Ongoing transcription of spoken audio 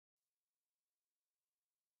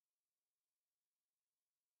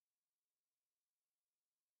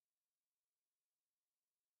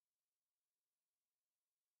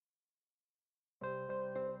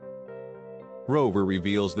rover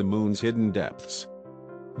reveals the moon's hidden depths.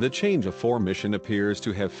 The Chang'e 4 mission appears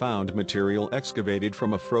to have found material excavated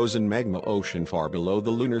from a frozen magma ocean far below the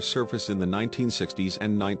lunar surface in the 1960s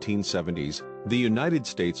and 1970s. The United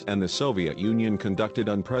States and the Soviet Union conducted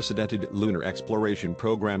unprecedented lunar exploration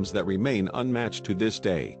programs that remain unmatched to this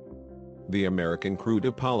day. The American crewed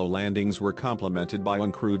Apollo landings were complemented by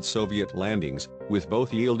uncrewed Soviet landings, with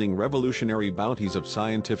both yielding revolutionary bounties of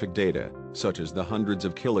scientific data, such as the hundreds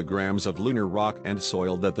of kilograms of lunar rock and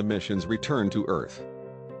soil that the missions returned to Earth.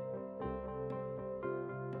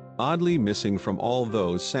 Oddly missing from all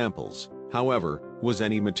those samples, however, was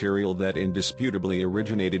any material that indisputably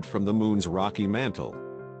originated from the moon's rocky mantle.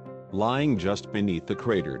 Lying just beneath the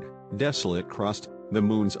cratered, desolate crust, the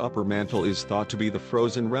moon's upper mantle is thought to be the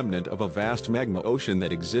frozen remnant of a vast magma ocean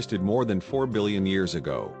that existed more than 4 billion years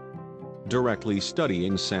ago. Directly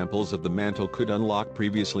studying samples of the mantle could unlock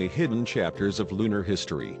previously hidden chapters of lunar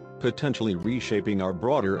history, potentially reshaping our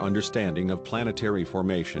broader understanding of planetary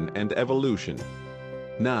formation and evolution.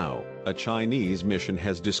 Now, a Chinese mission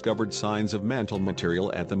has discovered signs of mantle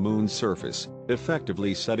material at the moon's surface,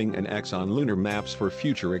 effectively setting an X on lunar maps for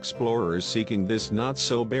future explorers seeking this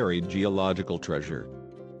not-so-buried geological treasure.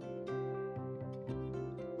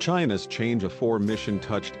 China's Chang'e 4 mission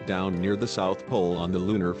touched down near the South Pole on the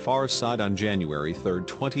lunar far side on January 3,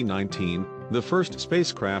 2019, the first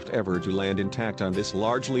spacecraft ever to land intact on this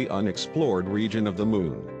largely unexplored region of the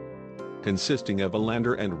moon. Consisting of a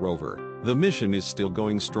lander and rover, the mission is still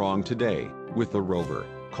going strong today, with the rover,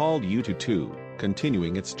 called Yutu,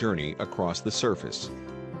 continuing its journey across the surface.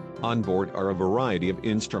 On board are a variety of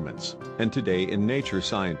instruments, and today in Nature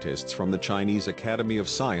scientists from the Chinese Academy of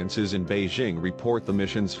Sciences in Beijing report the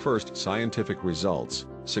mission's first scientific results,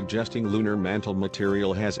 suggesting lunar mantle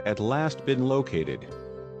material has at last been located.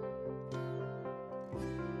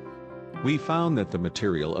 We found that the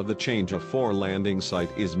material of the Chang'e 4 landing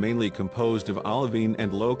site is mainly composed of olivine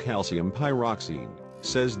and low-calcium pyroxene,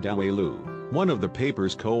 says Dawei Lu, one of the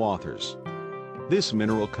paper's co-authors. This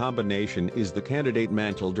mineral combination is the candidate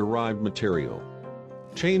mantle-derived material.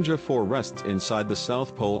 Chang'e 4 rests inside the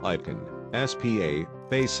South Pole Icon, SPA,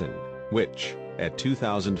 basin, which, at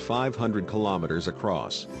 2,500 kilometers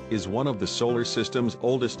across, is one of the solar system's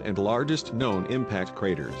oldest and largest known impact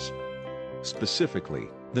craters. Specifically,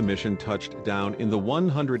 the mission touched down in the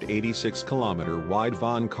 186-kilometer-wide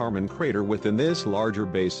von Karman crater within this larger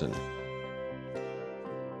basin.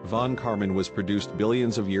 Von Karman was produced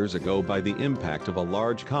billions of years ago by the impact of a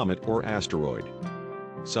large comet or asteroid.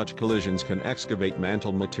 Such collisions can excavate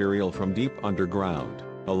mantle material from deep underground,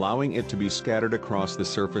 allowing it to be scattered across the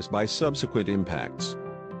surface by subsequent impacts.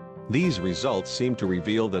 These results seem to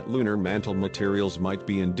reveal that lunar mantle materials might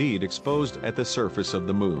be indeed exposed at the surface of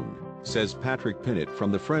the moon, says Patrick Pinot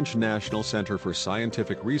from the French National Center for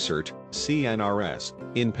Scientific Research, CNRS,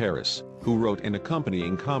 in Paris, who wrote an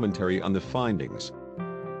accompanying commentary on the findings.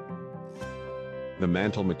 The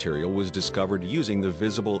mantle material was discovered using the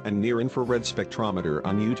visible and near-infrared spectrometer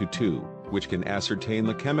on Yutu, which can ascertain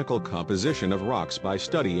the chemical composition of rocks by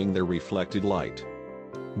studying their reflected light.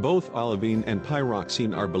 Both olivine and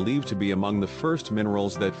pyroxene are believed to be among the first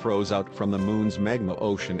minerals that froze out from the moon's magma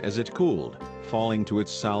ocean as it cooled, falling to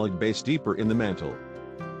its solid base deeper in the mantle.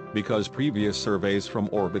 Because previous surveys from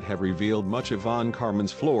orbit have revealed much of von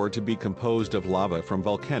Karman's floor to be composed of lava from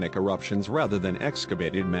volcanic eruptions rather than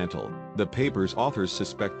excavated mantle, the paper's authors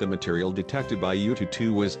suspect the material detected by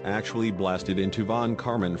Yutu was actually blasted into von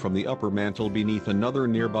Karman from the upper mantle beneath another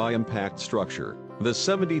nearby impact structure, the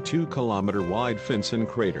 72-kilometer-wide Finsen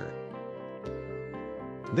crater.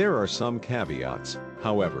 There are some caveats,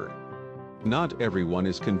 however. Not everyone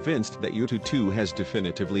is convinced that Yutu has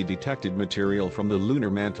definitively detected material from the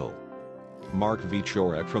lunar mantle. Marc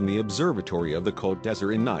Vichorek from the Observatory of the Côte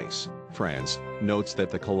d'Azur in Nice, France, notes that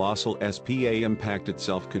the colossal SPA impact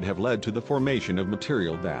itself could have led to the formation of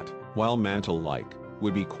material that, while mantle-like,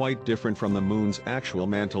 would be quite different from the moon's actual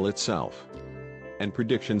mantle itself. And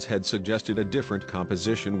predictions had suggested a different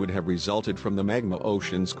composition would have resulted from the magma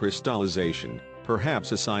ocean's crystallization,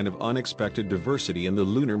 perhaps a sign of unexpected diversity in the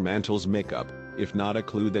lunar mantle's makeup, if not a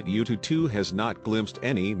clue that Yutu has not glimpsed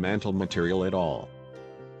any mantle material at all.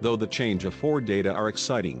 Though the Chang'e 4 data are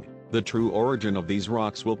exciting, the true origin of these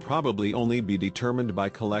rocks will probably only be determined by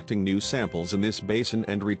collecting new samples in this basin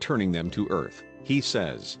and returning them to Earth, he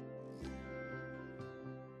says.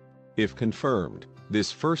 If confirmed,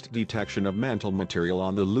 this first detection of mantle material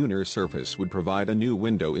on the lunar surface would provide a new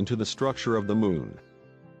window into the structure of the moon.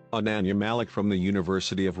 Ananya Malik from the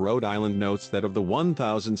University of Rhode Island notes that of the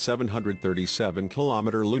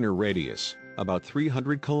 1,737-kilometer lunar radius, about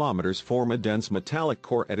 300 kilometers form a dense metallic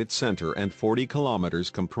core at its center and 40 kilometers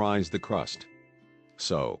comprise the crust.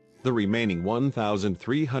 So, the remaining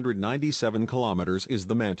 1,397 kilometers is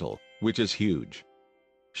the mantle, which is huge.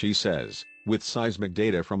 She says, with seismic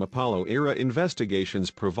data from Apollo-era investigations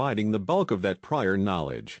providing the bulk of that prior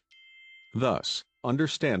knowledge. Thus,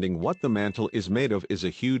 understanding what the mantle is made of is a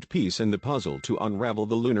huge piece in the puzzle to unravel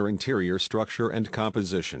the lunar interior structure and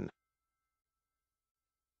composition.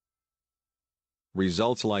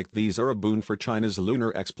 Results like these are a boon for China's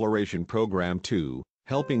lunar exploration program too,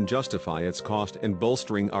 helping justify its cost and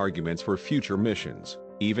bolstering arguments for future missions,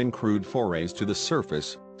 even crude forays to the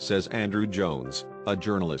surface, says Andrew Jones, a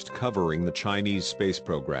journalist covering the Chinese space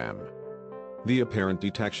program. The apparent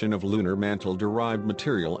detection of lunar mantle-derived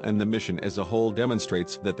material and the mission as a whole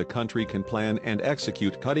demonstrates that the country can plan and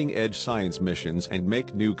execute cutting-edge science missions and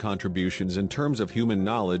make new contributions in terms of human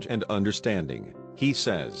knowledge and understanding, he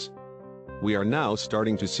says. We are now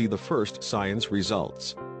starting to see the first science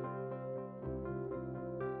results.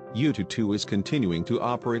 Yutu 2 is continuing to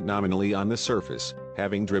operate nominally on the surface,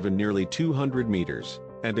 having driven nearly 200 meters,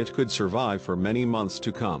 and it could survive for many months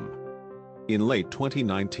to come. In late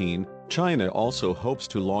 2019, China also hopes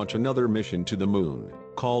to launch another mission to the moon,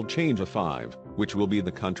 called chang'e 5, which will be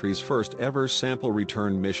the country's first ever sample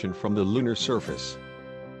return mission from the lunar surface.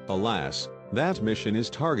 Alas, that mission is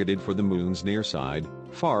targeted for the moon's near side,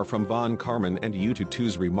 far from von Karman and Yutu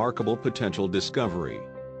 2's remarkable potential discovery.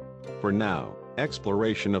 For now,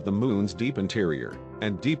 exploration of the moon's deep interior,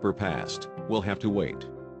 and deeper past, will have to wait.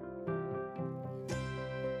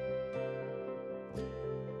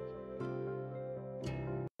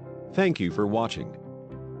 Thank you for watching.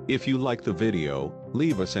 If you like the video,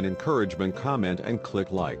 leave us an encouragement comment and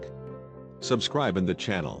click like. Subscribe in the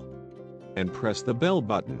channel. And press the bell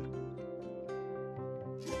button.